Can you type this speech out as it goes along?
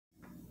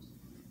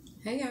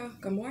Hey y'all,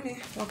 good morning.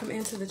 Welcome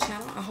into the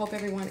channel. I hope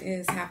everyone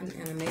is having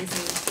an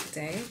amazing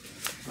day.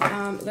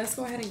 Let's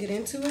go ahead and get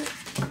into it.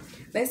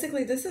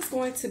 Basically, this is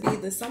going to be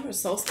the summer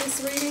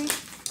solstice reading.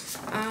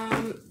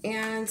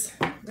 And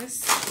let's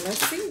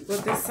see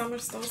what this summer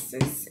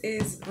solstice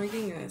is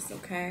bringing us,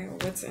 okay? Or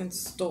what's in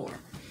store.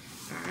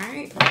 All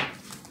right.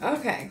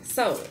 Okay,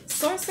 so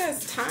Source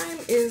says time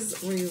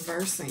is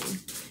reversing.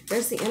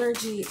 There's the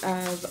energy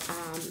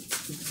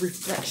of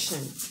reflection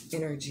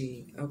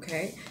energy,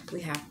 okay?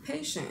 We have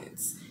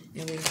patience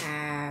and we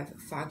have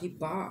foggy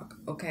bog,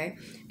 okay?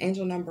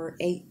 Angel number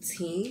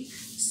 18.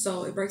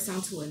 So it breaks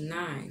down to a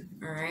 9,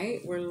 all right?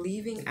 We're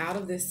leaving out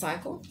of this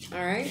cycle,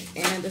 all right?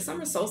 And the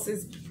summer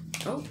solstice,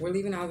 we're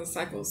leaving out of the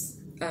cycles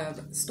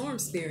of storm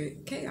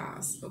spirit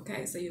chaos,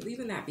 okay? So you're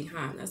leaving that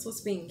behind. That's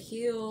what's being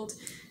healed.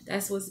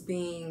 That's what's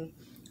being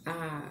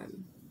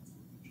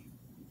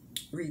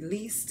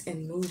released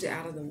and moved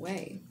out of the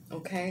way,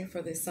 okay,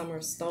 for this summer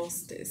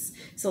solstice.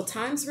 So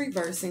time's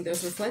reversing.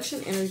 There's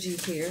reflection energy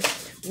here.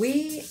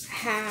 We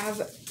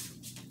have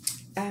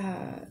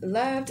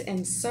loved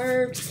and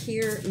served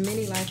here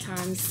many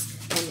lifetimes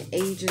and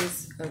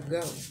ages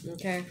ago,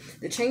 okay?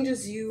 The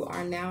changes you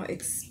are now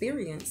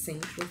experiencing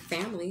with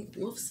family,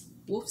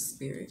 wolf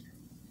spirit.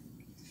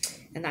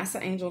 And that's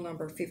the angel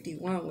number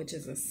 51, which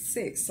is a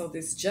 6. So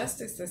this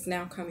justice that's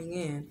now coming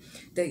in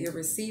that you're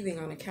receiving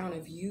on account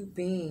of you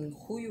being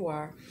who you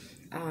are,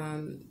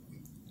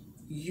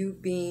 you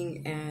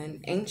being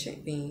an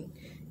ancient being,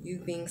 you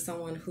being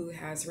someone who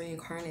has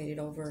reincarnated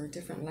over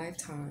different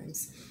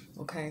lifetimes,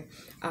 okay?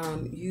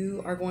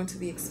 You are going to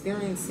be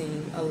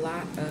experiencing a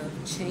lot of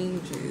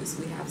changes.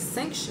 We have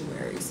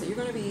sanctuary, so you're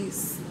going to be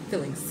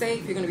feeling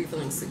safe, you're going to be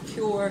feeling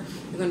secure,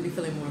 you're going to be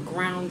feeling more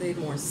grounded,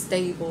 more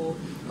stable,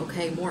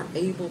 okay? More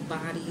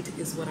able-bodied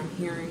is what I'm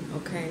hearing,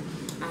 okay?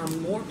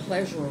 More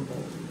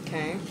pleasurable,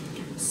 okay?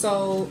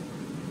 So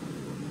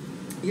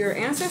your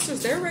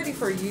ancestors, they're ready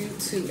for you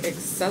to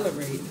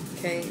accelerate,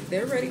 okay?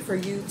 They're ready for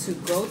you to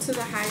go to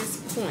the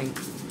highest point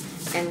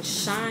and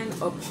shine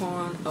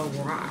upon a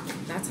rock.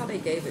 That's how they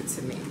gave it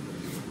to me.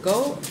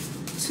 Go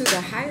to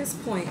the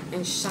highest point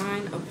and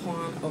shine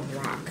upon a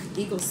rock.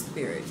 Eagle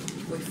spirit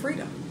with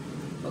freedom,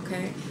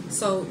 okay?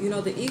 So, you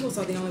know, the eagles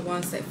are the only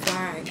ones that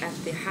fly at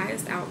the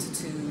highest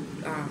altitude,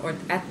 or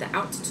at the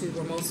altitude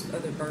where most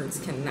other birds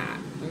cannot,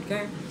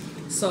 okay?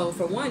 So,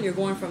 for one, you're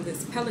going from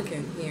this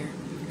pelican here,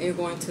 and you're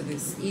going to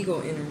this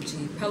eagle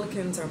energy.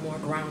 Pelicans are more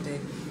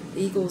grounded.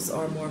 Eagles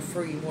are more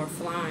free, more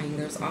flying.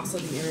 There's also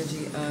the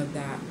energy of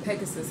that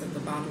Pegasus at the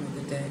bottom of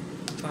the deck,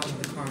 bottom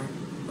of the card.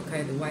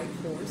 Okay, the white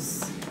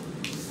horse.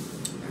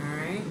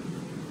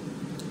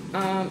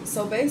 Alright.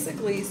 So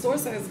basically,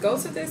 Source says, go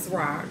to this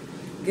rock,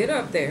 get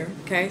up there,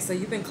 okay? So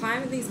you've been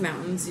climbing these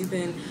mountains, you've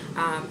been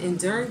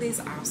enduring these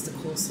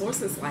obstacles.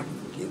 Source is like,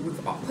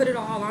 we've put it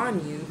all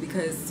on you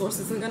because Source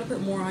isn't going to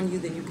put more on you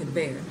than you can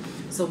bear.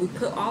 So we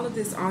put all of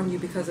this on you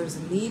because there's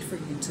a need for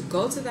you to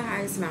go to the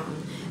highest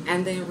mountain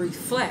and then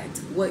reflect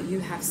what you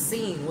have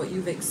seen, what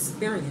you've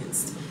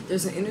experienced.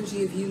 There's an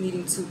energy of you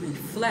needing to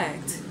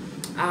reflect.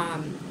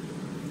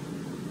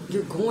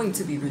 You're going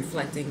to be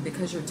reflecting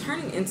because you're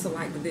turning into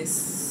like this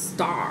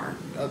star,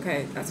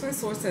 okay? That's why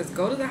Source says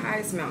go to the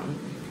highest mountain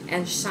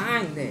and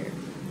shine there,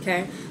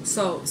 okay?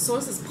 So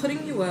Source is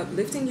putting you up,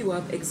 lifting you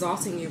up,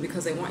 exalting you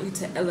because they want you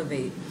to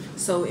elevate.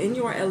 So in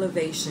your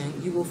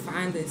elevation, you will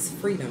find this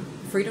freedom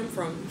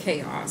from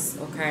chaos,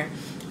 okay?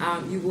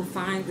 You will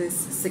find this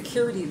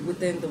security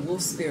within the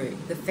wolf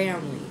spirit, the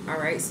family, all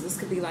right? So this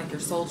could be like your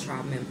soul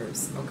tribe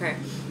members, okay?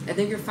 And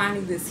then you're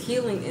finding this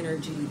healing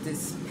energy,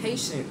 this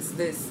patience,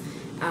 this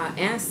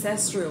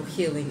ancestral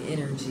healing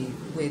energy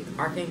with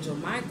Archangel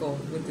Michael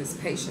with this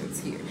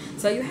patience here.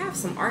 So you have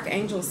some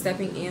archangels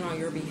stepping in on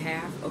your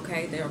behalf,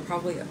 okay? They are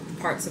probably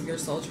parts of your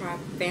soul tribe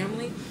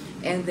family,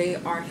 and they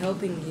are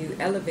helping you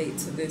elevate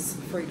to this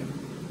freedom.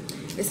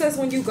 It says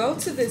when you go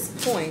to this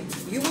point,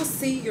 you will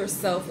see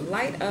yourself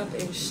light up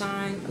and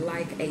shine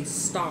like a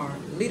star.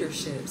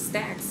 Leadership,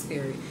 stag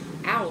spirit,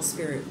 owl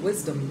spirit,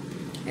 wisdom.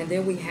 And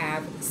then we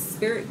have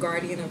spirit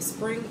guardian of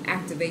spring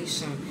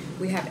activation.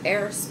 We have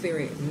air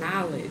spirit,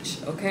 knowledge,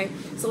 okay?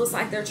 So it's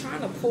like they're trying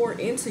to pour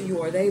into you,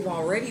 or they've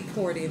already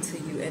poured into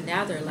you, and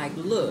now they're like,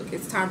 look,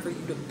 it's time for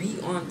you to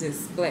be on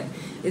display.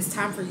 It's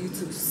time for you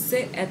to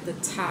sit at the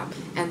top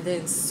and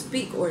then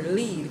speak or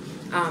lead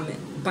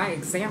by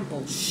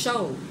example,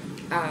 show,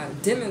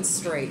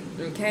 demonstrate,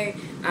 okay?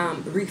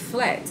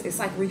 Reflect. It's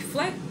like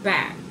reflect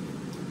back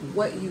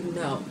what you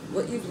know,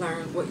 what you've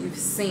learned, what you've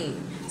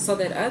seen, so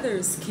that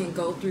others can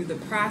go through the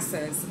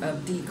process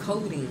of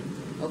decoding,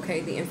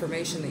 okay, the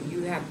information that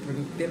you have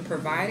been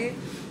provided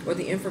or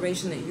the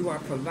information that you are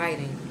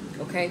providing,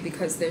 okay,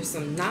 because there's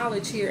some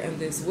knowledge here and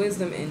this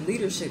wisdom and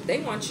leadership.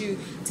 They want you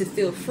to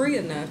feel free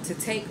enough to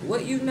take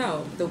what you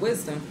know, the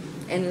wisdom,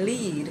 and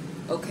lead,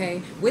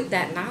 okay, with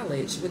that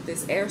knowledge, with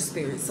this air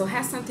spirit. So it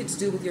has something to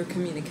do with your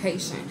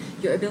communication,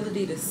 your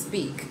ability to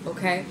speak,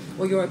 okay,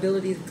 or your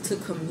ability to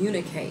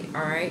communicate,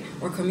 all right,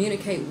 or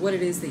communicate what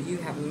it is that you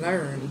have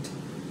learned.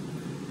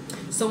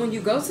 So when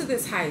you go to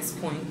this highest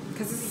point,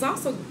 because this is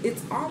also,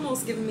 it's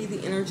almost giving me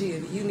the energy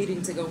of you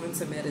needing to go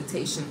into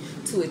meditation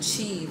to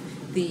achieve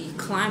the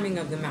climbing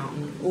of the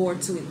mountain, or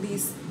to at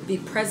least be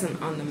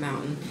present on the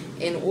mountain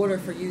in order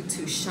for you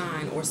to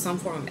shine, or some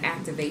form of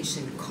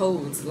activation,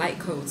 codes, light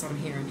codes I'm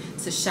hearing,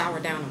 to shower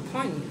down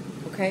upon you,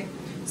 okay?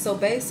 So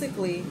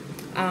basically,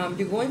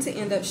 you're going to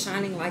end up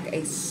shining like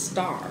a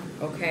star,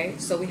 okay?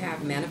 So we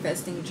have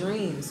manifesting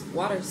dreams,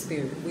 water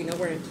spirit. We know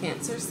we're in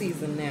Cancer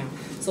season now.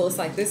 So it's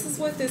like, this is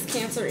what this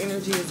Cancer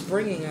energy is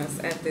bringing us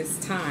at this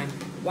time.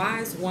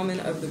 Wise woman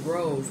of the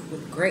grove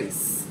with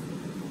grace.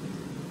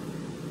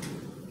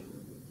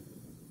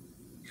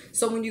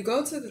 So when you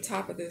go to the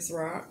top of this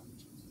rock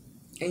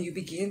and you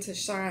begin to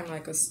shine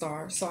like a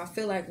star, so I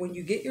feel like when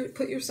you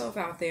put yourself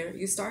out there,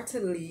 you start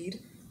to lead,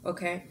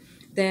 okay?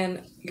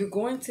 Then you're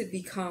going to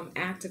become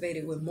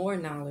activated with more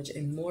knowledge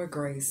and more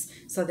grace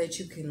so that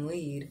you can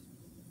lead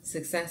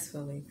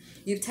successfully.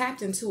 You've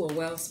tapped into a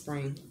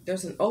wellspring.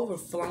 There's an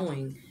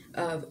overflowing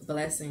of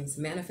blessings,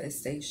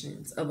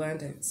 manifestations,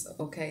 abundance,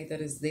 okay,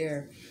 that is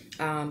there.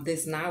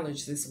 This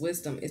knowledge, this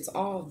wisdom, it's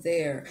all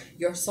there.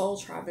 Your soul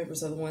tribe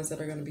members are the ones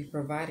that are going to be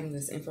providing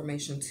this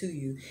information to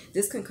you.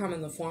 This can come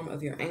in the form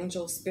of your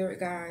angel spirit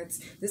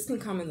guides. This can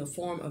come in the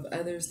form of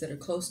others that are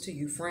close to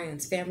you,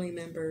 friends, family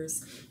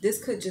members.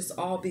 This could just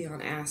all be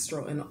on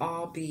astral and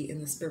all be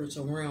in the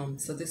spiritual realm.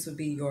 So this would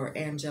be your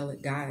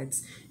angelic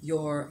guides,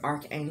 your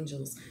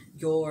archangels,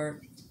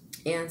 your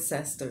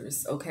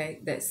ancestors,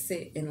 okay, that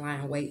sit in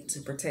line wait to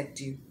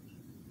protect you.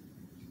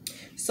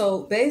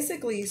 So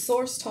basically,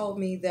 Source told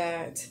me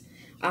that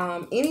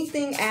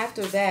anything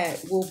after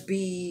that will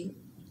be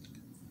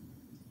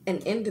an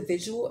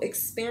individual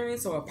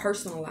experience or a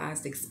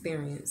personalized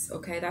experience,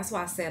 okay? That's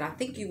why I said I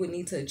think you would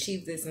need to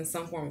achieve this in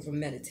some form of a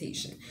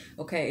meditation,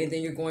 okay? And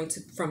then you're going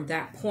to, from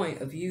that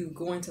point of you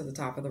going to the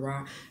top of the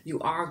rock, you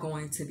are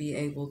going to be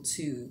able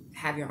to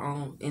have your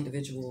own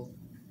individual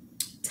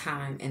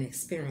time and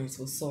experience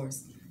with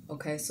Source.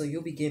 Okay, so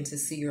you'll begin to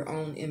see your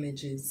own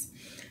images.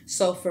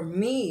 So for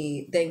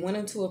me, they went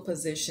into a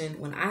position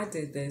when I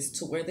did this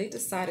to where they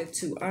decided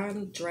to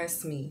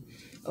undress me.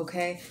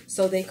 Okay,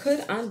 so they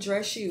could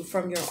undress you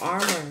from your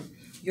armor,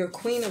 your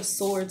Queen of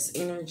Swords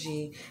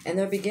energy, and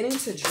they're beginning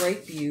to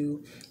drape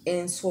you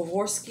in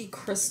Swarovski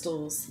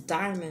crystals,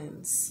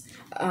 diamonds.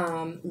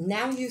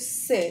 Now you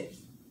sit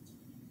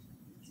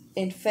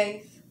in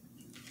faith,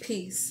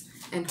 peace,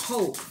 and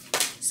hope.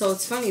 So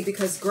it's funny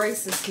because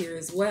grace is here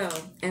as well.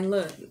 And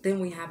look, then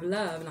we have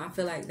love. And I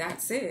feel like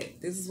that's it.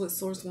 This is what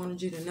Source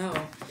wanted you to know.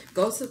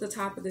 Go to the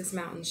top of this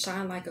mountain.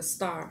 Shine like a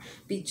star.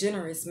 Be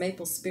generous,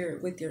 maple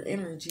spirit with your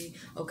energy.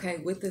 Okay,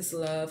 with this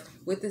love,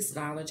 with this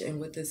knowledge, and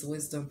with this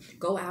wisdom.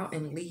 Go out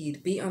and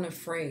lead. Be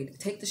unafraid.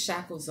 Take the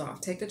shackles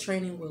off. Take the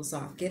training wheels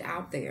off. Get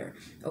out there.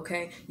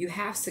 Okay, you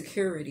have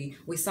security.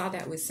 We saw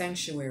that with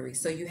Sanctuary.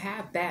 So you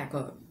have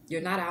backup.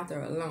 You're not out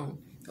there alone.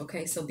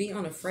 Okay, so be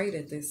unafraid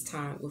at this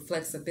time with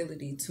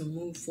flexibility to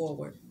move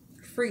forward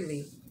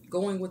freely,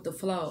 going with the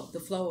flow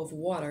of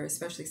water,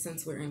 especially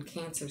since we're in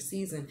Cancer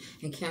season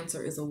and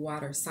Cancer is a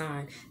water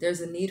sign. There's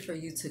a need for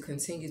you to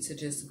continue to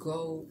just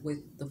go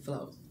with the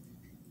flow.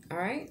 All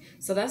right,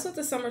 so that's what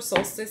the summer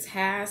solstice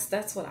has.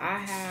 That's what I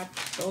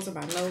have. Those are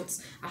my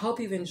notes. I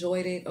hope you've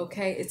enjoyed it.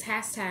 Okay, it's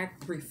hashtag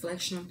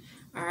reflection.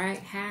 All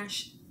right,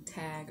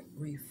 hashtag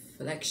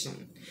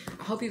reflection.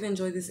 I hope you've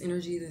enjoyed this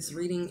energy, this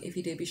reading. If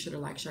you did, be sure to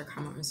like, share,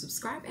 comment, and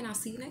subscribe. And I'll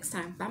see you next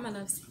time. Bye, my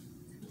loves.